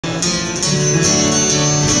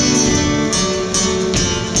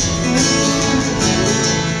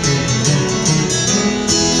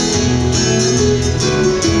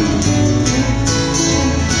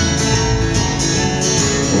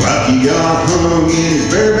hung in his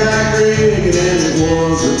bareback rig, and it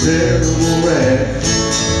was a terrible wreck.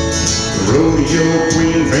 The rodeo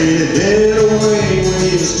queen fainted dead away when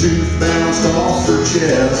his tooth bounced off her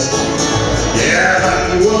chest. Yeah, like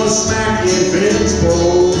he was smacking fence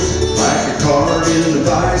poles like a cart in the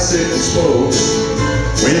bicycle spokes.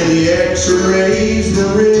 When the x-rays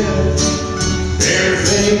were red,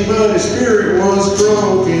 everything but his spirit was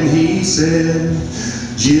broken. He said,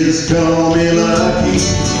 just call me lucky,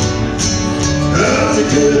 'cause it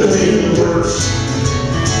could have been worse.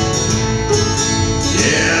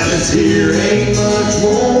 Yeah, this here ain't much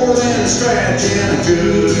more than a scratch, and I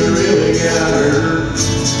could have really got hurt.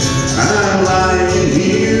 I'm lying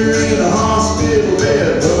here in a hospital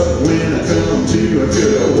bed, but when I come to, I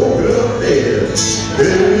could have woke up dead.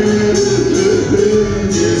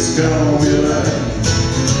 Just call me lucky.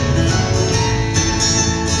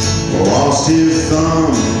 Lost his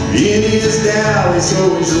thumb in his dally,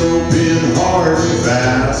 so he's roping hard and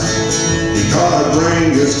fast. He caught a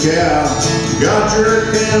Brangus cow, got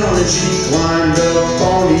jerked down, and she climbed up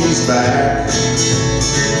on his back.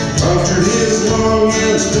 Punctured his lung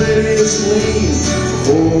and split his spleen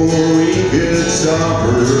before he could stop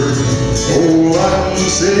her. Oh, like he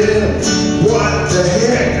said, what the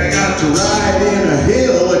heck, I got to ride in a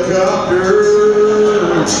helicopter.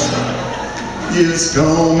 Just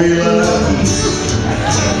call me lucky,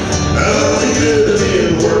 oh, it could have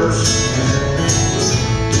been worse.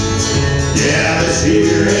 Yeah, this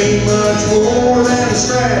here ain't much more than a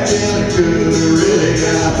scratch, and it could have really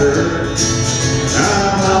got hurt.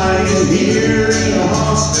 I'm lying here in a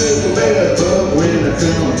hospital bed, but when I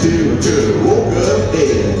come to, I could have woke up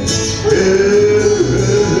dead.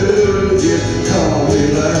 Just call me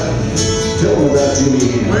lucky. Tell me about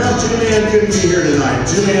Julianne. Well, Julianne couldn't be here tonight.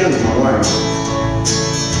 Julianne's my wife.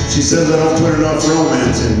 She says I don't put enough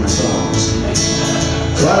romance in my songs.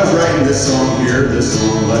 So I was writing this song here, this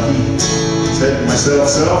song, Lucky. Said to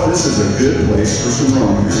myself, this is a good place for some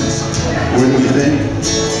romance. Wouldn't you think?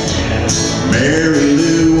 Mary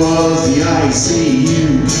Lou was the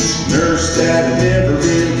ICU nurse that had never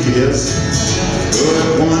been kissed.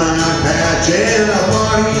 Put one eye patch and a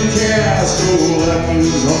body cast. Oh, Lucky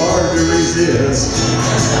was hard to resist.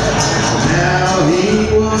 Now he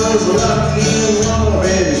was lucky in love,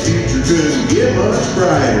 and his future couldn't get much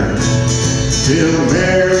brighter. Till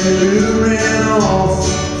Mary Lou ran off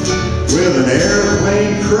with an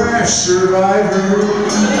airplane crash survivor.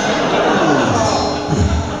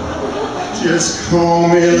 Just call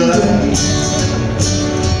me lucky,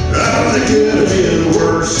 oh, it could have been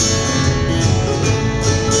worse.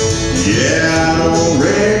 Yeah, I don't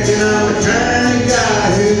reckon I'm the kind of guy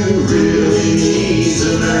who really needs a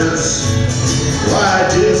nurse. Why,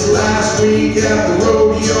 just last week at the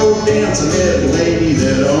rodeo dance, I met a lady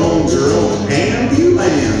that owns her own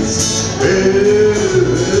ambulance. Ooh,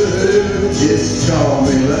 just call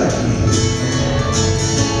me lucky.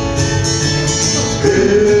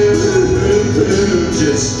 Ooh,